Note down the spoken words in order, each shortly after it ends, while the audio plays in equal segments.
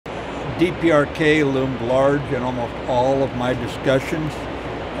DPRK loomed large in almost all of my discussions,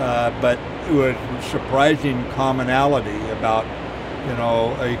 but it was surprising commonality about,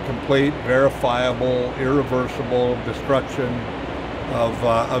 a complete, verifiable, irreversible destruction of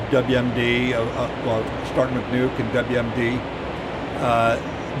WMD, starting with nuke and WMD.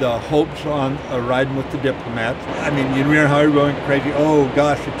 The hopes on riding with the diplomats. I mean, you hear how everyone's going crazy. Oh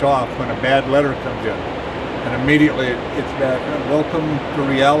gosh, it's off when a bad letter comes in, and immediately it's back. Welcome to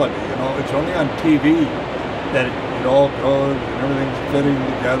reality. It's only on TV that it all goes and everything's fitting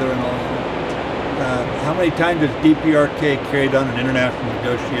together and all that. How many times has DPRK carried on an international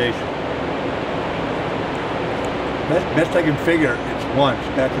negotiation? Best I can figure, it's once,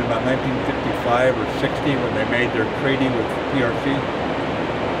 back in about 1955 or 60 when they made their treaty with PRC.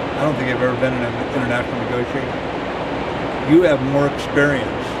 I don't think I've ever been in an international negotiation. You have more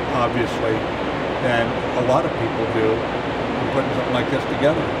experience, obviously, than a lot of people do in putting something like this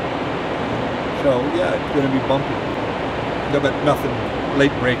together. So yeah, it's going to be bumpy. No, but nothing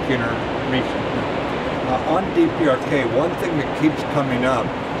late breaking or recent. On DPRK, one thing that keeps coming up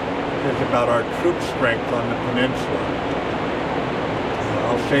is about our troop strength on the peninsula.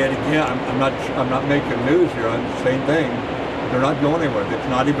 I'll say it again. I'm not making news here. I'm the same thing. They're not going anywhere. It's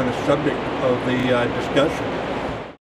not even a subject of the discussion.